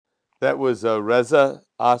That was Reza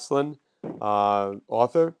Aslan,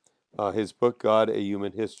 author. His book, God, A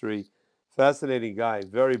Human History. Fascinating guy,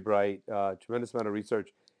 very bright, tremendous amount of research.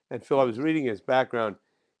 And Phil, I was reading his background.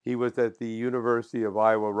 He was at the University of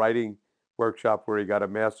Iowa writing workshop where he got a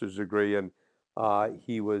master's degree, and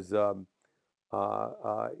he was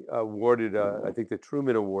awarded, I think, the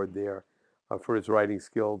Truman Award there for his writing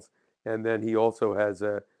skills. And then he also has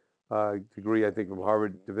a degree, I think, from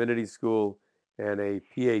Harvard Divinity School and a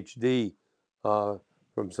PhD uh,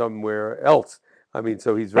 from somewhere else. I mean,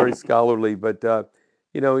 so he's very scholarly, but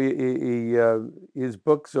his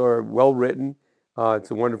books are well written. It's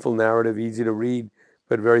a wonderful narrative, easy to read,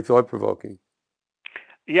 but very thought provoking.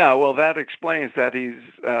 Yeah, well, that explains that he's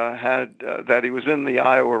had that he was in the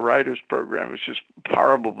Iowa Writers Program, which is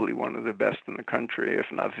probably one of the best in the country, if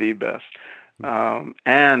not the best,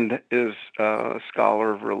 and is a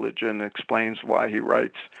scholar of religion. Explains why he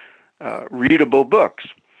writes readable books,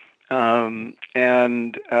 and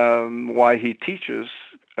why he teaches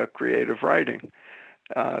creative writing.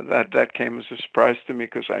 That came as a surprise to me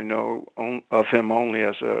because I know of him only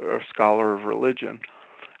as a scholar of religion.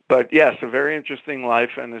 But yes, a very interesting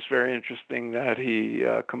life, and it's very interesting that he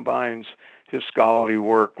combines his scholarly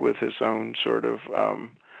work with his own sort of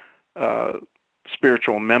uh,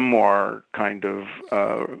 spiritual memoir kind of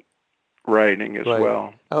writing as Right.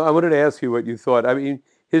 well. I wanted to ask you what you thought. I mean,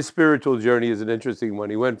 his spiritual journey is an interesting one.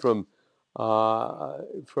 He went from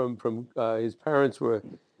his parents were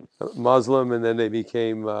Muslim, and then they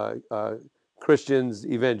became Christians,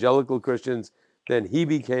 evangelical Christians. Then he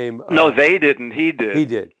became No, they didn't. He he did.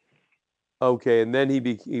 did. Okay, and then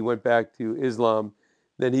he went back to Islam.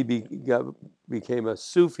 Then became a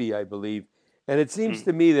Sufi, I believe. And it seems Mm.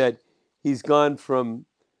 to me that he's gone from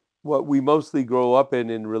what we mostly grow up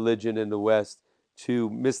in religion in the West to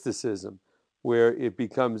mysticism, where it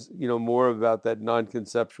becomes more about that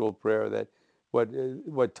non-conceptual prayer, that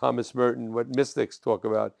what Thomas Merton, what mystics talk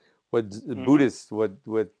about, what Hmm. Buddhists, what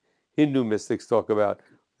Hindu mystics talk about,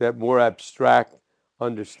 that more abstract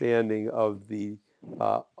understanding of the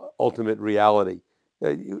uh, ultimate reality.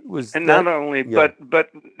 Was And that not only, yeah but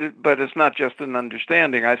it's not just an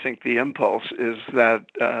understanding. I think the impulse is that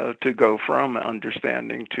to go from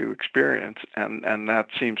understanding to experience, and that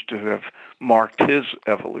seems to have marked his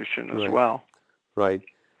evolution as right well. right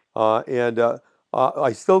and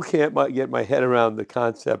I still can't get my head around the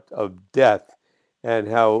concept of death and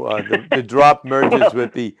how the drop merges Well,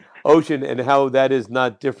 with the ocean and how that is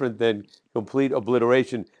not different than complete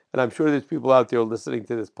obliteration. And I'm sure there's people out there listening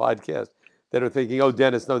to this podcast that are thinking, "Oh,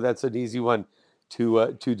 Dennis, no, that's an easy one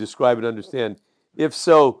to describe and understand." If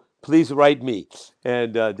so, please write me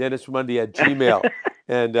and Dennis Ramundi at Gmail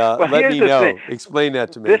and well, let here's me the thing. know. Explain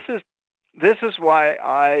that to This me. is this is why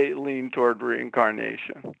I lean toward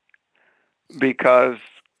reincarnation, because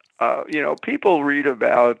people read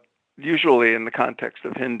about, usually in the context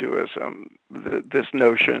of Hinduism, this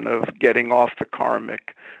notion of getting off the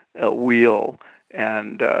karmic wheel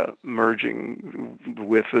and merging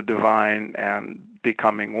with the divine and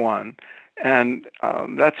becoming one. And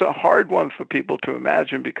that's a hard one for people to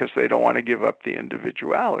imagine because they don't want to give up the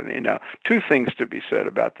individuality. Now, two things to be said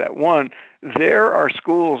about that. One, there are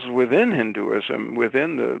schools within Hinduism,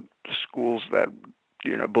 within the schools that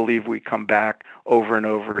believe we come back over and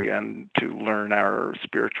over again to learn our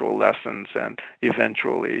spiritual lessons and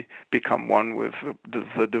eventually become one with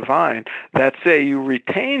the divine, that say you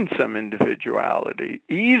retain some individuality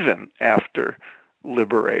even after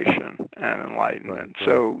liberation and Right, enlightenment. right,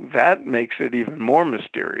 So that makes it even more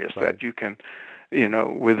mysterious right, that you can,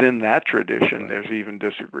 within that tradition, right. there's even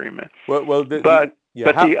disagreement. Well, But yeah.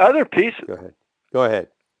 but How? the other piece, Go ahead. Go ahead.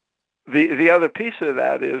 the other piece of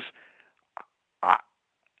that is,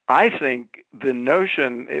 I think the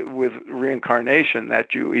notion with reincarnation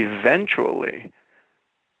that you eventually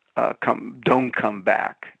don't come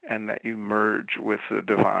back and that you merge with the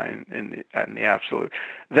divine in the absolute.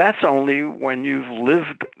 That's only when you've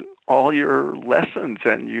lived all your lessons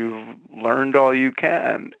and you've learned all you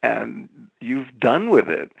can and you've done with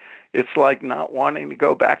it. It's like not wanting to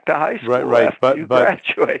go back to high Right, school right. after you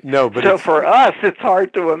graduate. No, but So it's for us, it's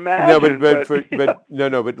hard to no, imagine, but no,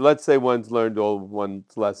 no. But let's say one's learned all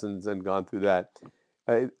one's lessons and gone through that.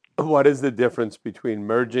 Uh, what is the difference between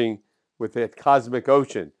merging with the cosmic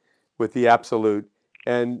ocean, with the absolute,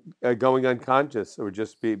 and going unconscious or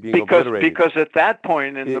just being obliterated? because at that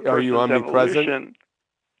point in the Are you person's omnipresent? evolution,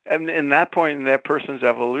 and in that point in that person's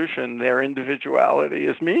evolution, their individuality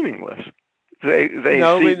is meaningless. No,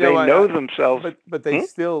 I mean, They no. know themselves. But they Hmm?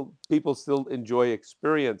 still people still enjoy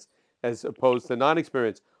experience as opposed to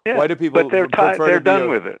non-experience. Yeah, Why do but people prefer to they're be done a?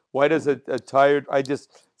 with it. Why does a tired? I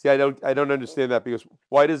just See, I don't understand that, because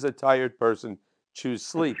why does a tired person choose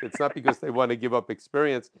sleep? It's not because they want to give up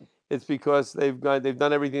experience. It's because they've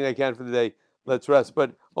done everything they can for the day. Let's rest,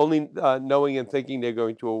 but only knowing and thinking they're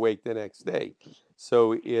going to awake the next day.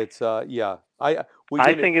 So it's yeah. We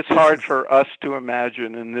I can. think it's This hard is. for us to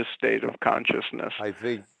imagine in this state of consciousness. I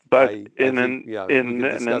think. But I think. Yeah. We could in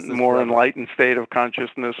a discuss this more forever. enlightened state of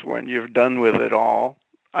consciousness, when you're done with it all,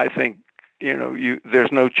 I think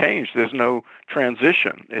there's no change, there's no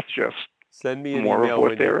transition. It's just Send me an more of email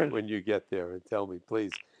what there is. when you get there and tell me,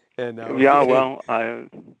 please. And Yeah, well,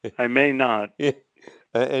 I may not.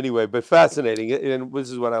 anyway, but fascinating, and this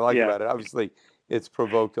is what I like Yeah, about it. Obviously, it's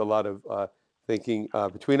provoked a lot of thinking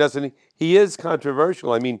between us, and he is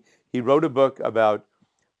controversial. I mean, he wrote a book about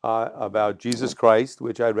Jesus Christ,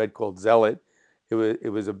 which I read, called Zealot.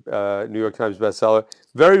 It was a New York Times bestseller.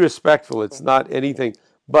 Very respectful. It's not anything,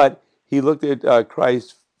 but he looked at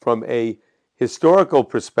Christ from a historical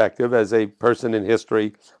perspective as a person in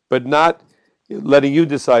history, but not letting you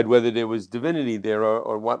decide whether there was divinity there,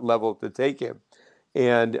 or what level to take him.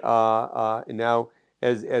 And now,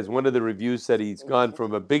 as one of the reviews said, he's gone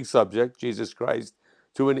from a big subject, Jesus Christ,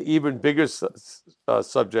 to an even bigger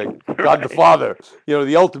subject, God the right. Father.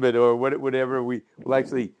 The ultimate, or whatever we. Well,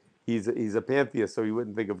 actually, he's a pantheist, so he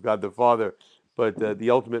wouldn't think of God the Father, but the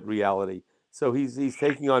ultimate reality. So he's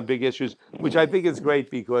taking on big issues, which I think is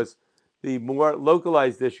great, because the more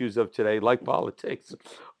localized issues of today, like politics,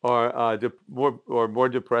 are more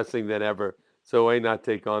depressing than ever. So why not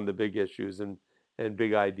take on the big issues and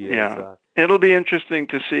big ideas? Yeah, it'll be interesting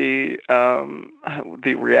to see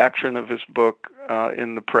the reaction of his book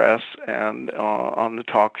in the press and on the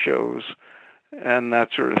talk shows and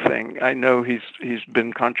that sort of thing. I know he's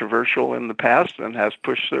been controversial in the past and has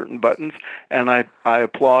pushed certain buttons, and I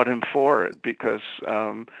applaud him for it, because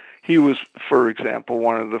he was, for example,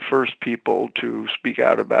 one of the first people to speak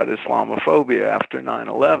out about Islamophobia after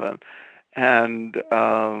 9/11, and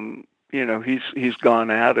he's gone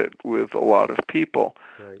at it with a lot of people,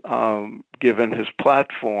 Right. given his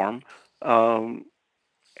platform,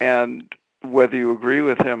 and whether you agree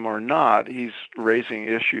with him or not, he's raising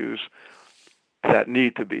issues that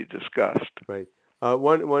need to be discussed. Right.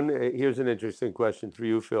 One. Here's an interesting question for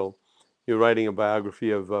you, Phil. You're writing a biography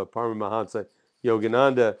of Paramahansa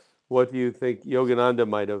Yogananda. What do you think Yogananda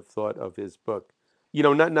might have thought of his book?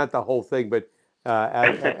 Not the whole thing, but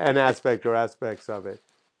an aspect or aspects of it.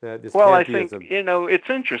 This Well, I think pantheism. it's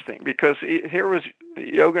interesting, because here was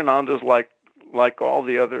Yogananda's, like all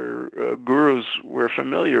the other gurus we're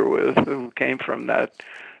familiar with, who came from that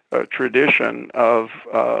tradition of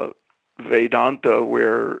Vedanta,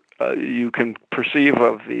 where you can perceive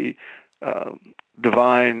of the uh,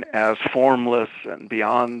 divine as formless and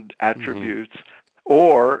beyond Hmm. attributes,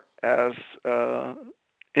 or as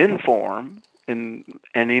in form, in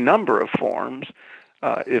any number of forms,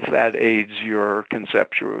 if that aids your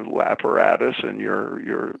conceptual apparatus and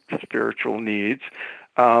your spiritual needs.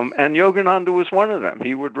 And Yogananda was one of them.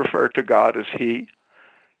 He would refer to God as he,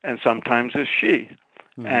 and sometimes as she.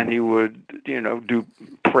 Hmm. And he would, do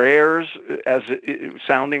prayers as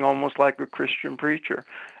sounding almost like a Christian preacher.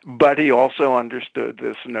 But he also understood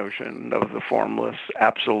this notion of the formless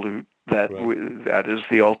absolute Right. that is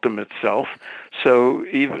the ultimate self. So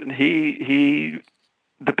even he,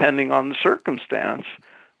 depending on the circumstance,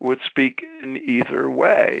 would speak in either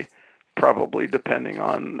way, probably depending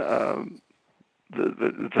on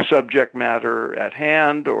the subject matter at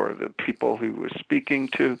hand or the people he was speaking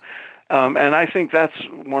to. And I think that's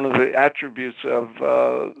one of the attributes of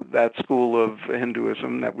that school of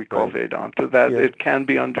Hinduism that we call Right. Vedanta, that Yeah. it can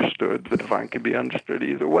be understood, the divine can be understood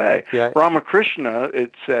either way. Yeah. Ramakrishna,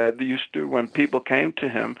 it said, used to, when people came to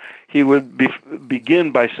him, he would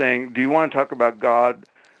begin by saying, do you want to talk about God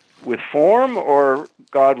with form or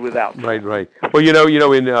God without Right, form? right. Well,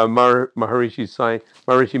 in Maharishi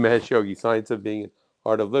Mahesh Yogi, Science of Being and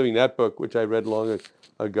Art of Living, that book, which I read long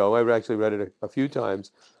ago, I've actually read it a few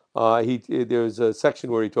times. There's a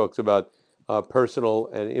section where he talks about personal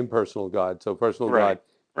and impersonal God. So personal Right, God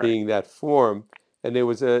right. being that form, and there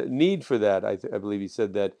was a need for that. I believe he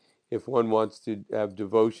said that if one wants to have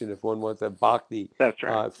devotion, if one wants to have bhakti, That's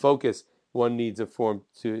right. focus, one needs a form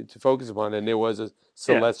to focus upon, and there was a Yeah.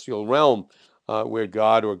 celestial realm where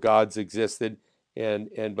God or gods existed,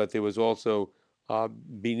 and but there was also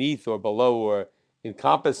beneath or below or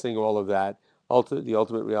encompassing all of that. The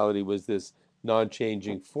ultimate reality was this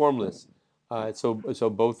non-changing, formless. So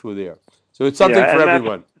both were there. So it's something Yeah, for and that's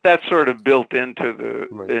everyone. that's sort of built into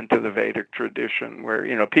Right. the Vedic tradition, where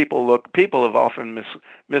people have often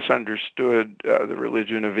misunderstood the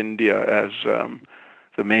religion of India as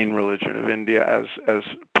the main religion of India as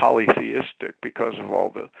polytheistic because of all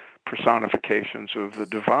the personifications of the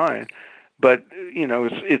divine. But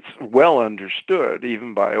it's well understood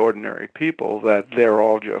even by ordinary people that they're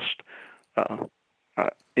all just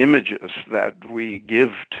images that we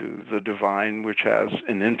give to the divine, which has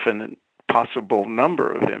an infinite possible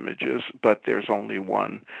number of images, but there's only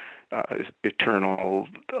one eternal,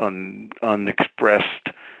 unexpressed,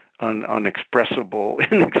 unexpressible,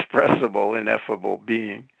 inexpressible, ineffable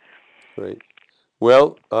being. Great.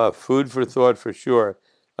 Well, food for thought for sure.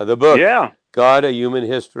 The book, Yeah. God: A Human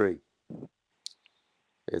History.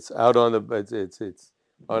 It's out on it's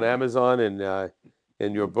on Amazon and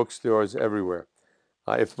in your bookstores everywhere.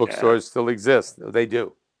 If Yeah. bookstores still exist, they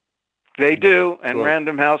do. They do, and Sure.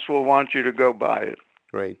 Random House will want you to go buy it.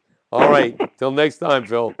 Great. All right. Till next time,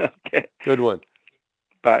 Phil. Okay. Good one.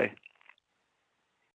 Bye.